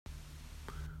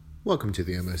Welcome to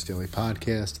the MS Daily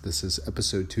Podcast. This is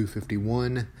episode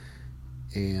 251.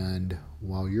 And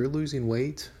while you're losing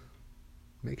weight,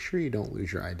 make sure you don't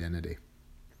lose your identity.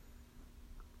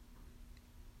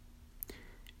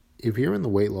 If you're in the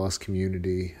weight loss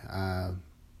community,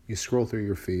 you scroll through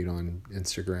your feed on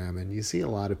Instagram and you see a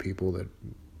lot of people that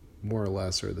more or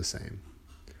less are the same.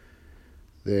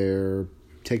 They're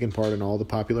taking part in all the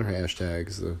popular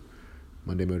hashtags, the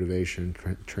Monday Motivation,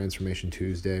 Transformation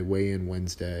Tuesday, Weigh-In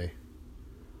Wednesday,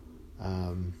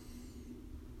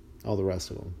 all the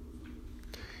rest of them.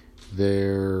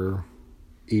 They're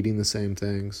eating the same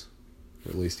things,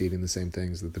 or at least eating the same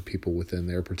things that the people within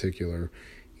their particular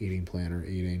eating plan are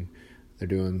eating. They're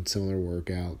doing similar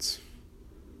workouts.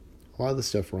 A lot of the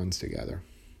stuff runs together.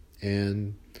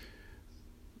 And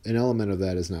an element of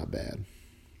that is not bad.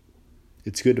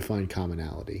 It's good to find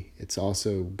commonality. It's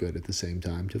also good at the same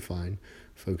time to find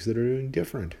folks that are doing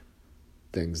different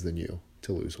things than you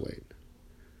to lose weight.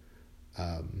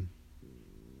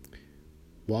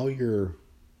 While you're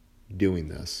doing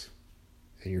this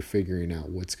and you're figuring out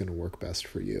what's going to work best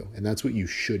for you, and that's what you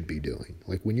should be doing.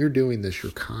 Like when you're doing this,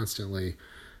 you're constantly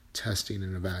testing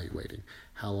and evaluating.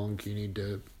 How long do you need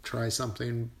to try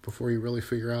something before you really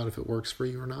figure out if it works for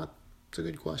you or not? It's a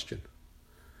good question.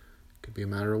 Could be a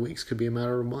matter of weeks, could be a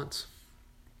matter of months.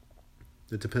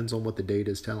 It depends on what the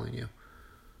data is telling you.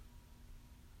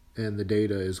 And the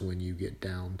data is when you get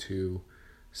down to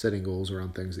setting goals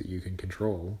around things that you can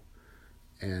control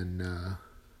and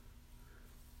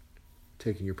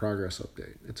taking your progress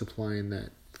update. It's applying that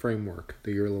framework,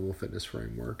 the Your Level Fitness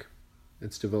framework.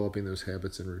 It's developing those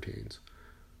habits and routines.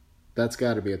 That's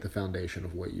got to be at the foundation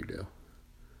of what you do.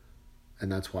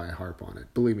 And that's why I harp on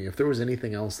it. Believe me, if there was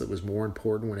anything else that was more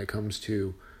important when it comes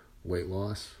to weight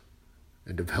loss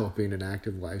and developing an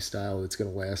active lifestyle that's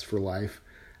going to last for life,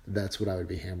 that's what I would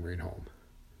be hammering home.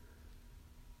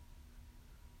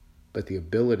 But the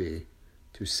ability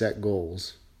to set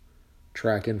goals,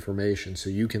 track information so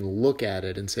you can look at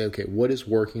it and say, okay, what is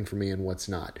working for me and what's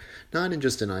not? Not in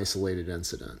just an isolated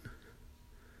incident,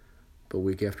 but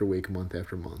week after week, month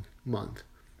after month,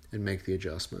 and make the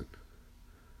adjustment.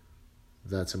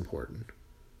 That's important.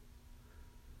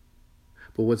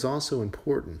 But what's also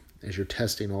important as you're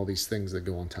testing all these things that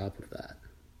go on top of that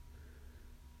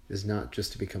is not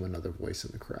just to become another voice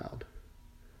in the crowd.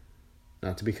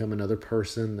 Not to become another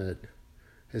person that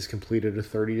has completed a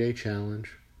 30-day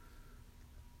challenge.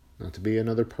 Not to be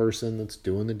another person that's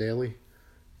doing the daily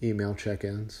email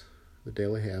check-ins, the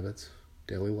daily habits,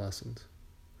 daily lessons.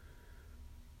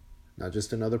 Not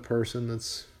just another person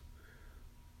that's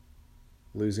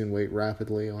losing weight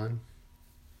rapidly on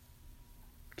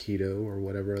keto or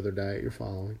whatever other diet you're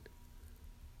following.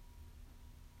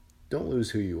 Don't lose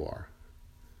who you are.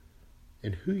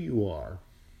 And who you are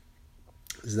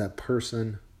is that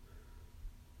person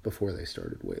before they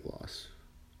started weight loss.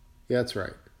 Yeah, that's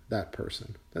right. That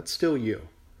person. That's still you.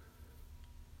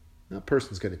 That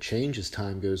person's going to change as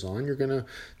time goes on. You're going to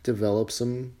develop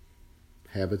some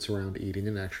habits around eating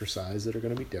and exercise that are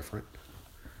going to be different,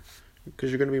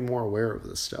 because you're going to be more aware of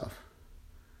this stuff.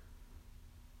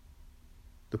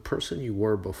 The person you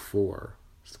were before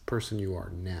is the person you are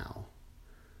now.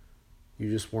 You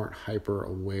just weren't hyper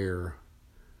aware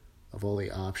of all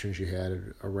the options you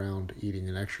had around eating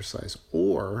and exercise.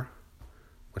 Or,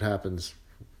 what happens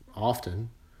often,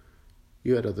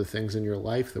 you had other things in your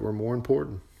life that were more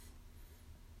important.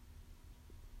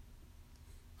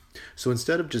 So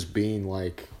instead of just being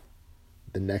like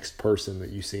the next person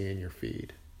that you see in your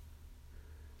feed,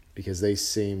 because they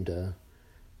seem to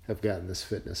have gotten this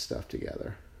fitness stuff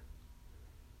together,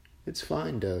 it's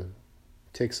fine to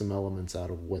take some elements out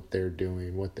of what they're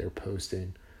doing, what they're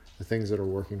posting, the things that are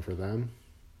working for them,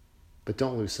 but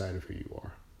don't lose sight of who you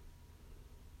are.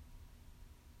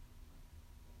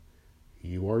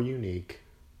 You are unique,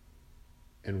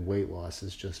 and weight loss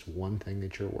is just one thing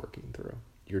that you're working through.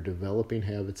 You're developing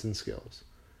habits and skills.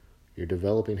 You're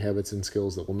developing habits and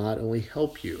skills that will not only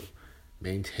help you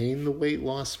maintain the weight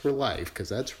loss for life, because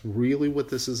that's really what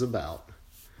this is about.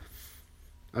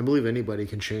 I believe anybody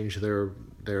can change their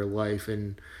life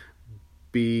and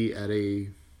be at a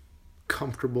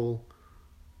comfortable,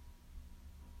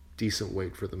 decent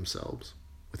weight for themselves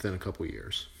within a couple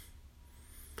years.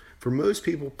 For most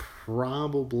people,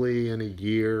 probably in a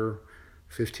year,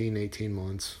 15, 18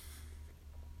 months,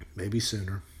 maybe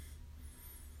sooner.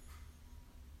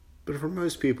 But for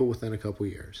most people, within a couple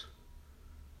years.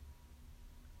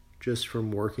 Just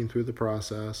from working through the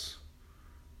process,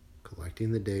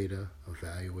 collecting the data,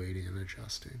 evaluating and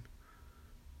adjusting.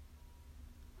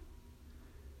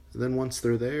 And then once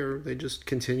they're there, they just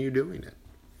continue doing it.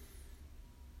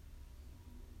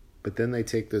 But then they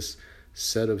take this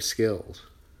set of skills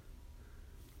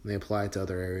and they apply it to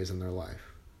other areas in their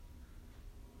life.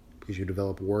 Because you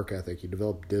develop work ethic, you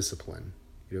develop discipline,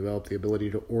 you develop the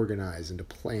ability to organize and to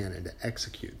plan and to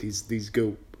execute. These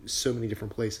go so many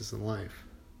different places in life.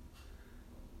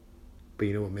 But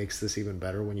you know what makes this even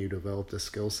better when you develop this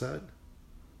skill set?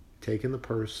 Taking the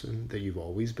person that you've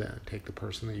always been,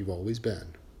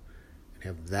 and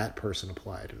have that person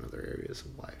apply it in other areas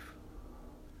of life.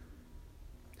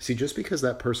 See, just because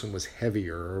that person was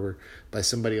heavier or by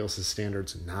somebody else's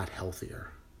standards not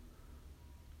healthier,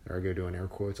 there I go doing air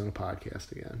quotes on a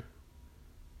podcast again,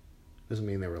 doesn't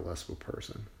mean they were less of a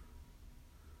person.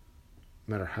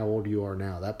 No matter how old you are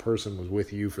now, that person was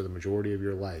with you for the majority of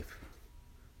your life.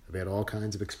 They've had all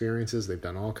kinds of experiences, they've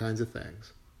done all kinds of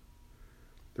things.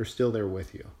 They're still there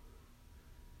with you.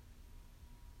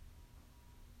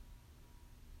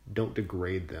 Don't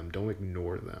degrade them. Don't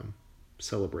ignore them.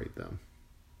 Celebrate them.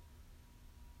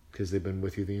 Because they've been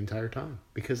with you the entire time.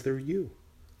 Because they're you.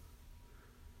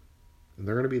 And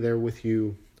they're going to be there with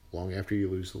you long after you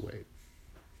lose the weight.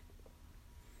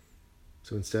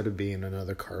 So instead of being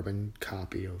another carbon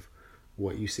copy of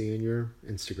what you see in your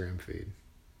Instagram feed,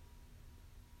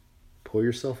 pull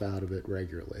yourself out of it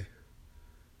regularly.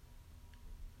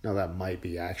 Now that might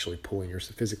be actually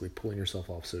physically pulling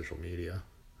yourself off social media.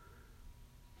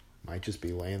 Might just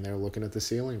be laying there looking at the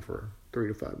ceiling for 3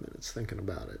 to 5 minutes, thinking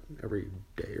about it every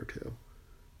day or two.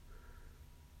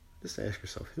 Just ask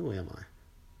yourself, who am I?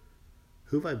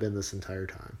 Who have I been this entire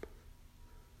time?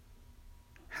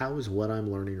 How is what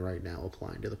I'm learning right now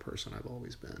applying to the person I've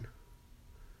always been?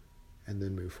 And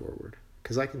then move forward.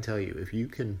 Because I can tell you, if you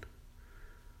can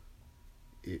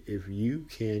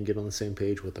get on the same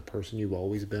page with the person you've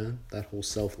always been, that whole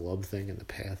self-love thing and the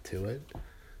path to it, it'll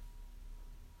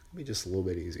be just a little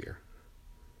bit easier.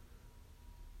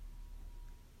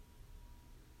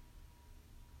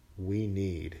 We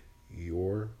need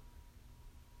your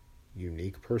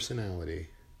unique personality,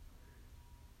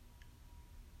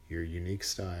 your unique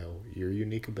style, your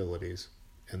unique abilities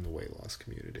in the weight loss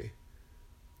community,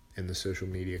 in the social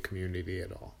media community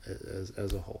at all,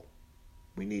 as a whole.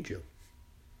 We need you.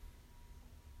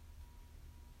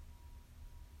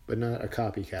 But not a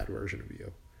copycat version of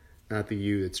you. Not the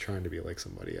you that's trying to be like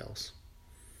somebody else.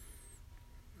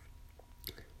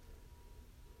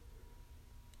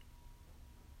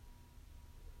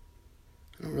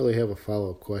 I don't really have a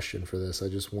follow-up question for this. I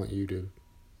just want you to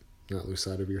not lose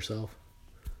sight of yourself.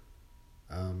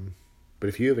 But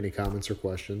if you have any comments or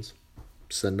questions,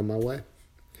 send them my way.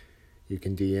 You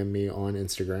can DM me on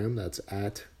Instagram. That's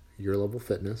at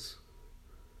yourlevelfitness.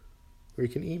 Or you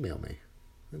can email me.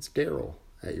 That's Daryl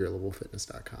at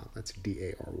yourlevelfitness.com. That's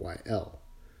DARYL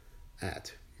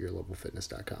at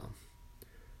yourlevelfitness.com.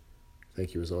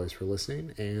 Thank you as always for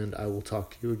listening, and I will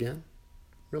talk to you again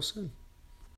real soon.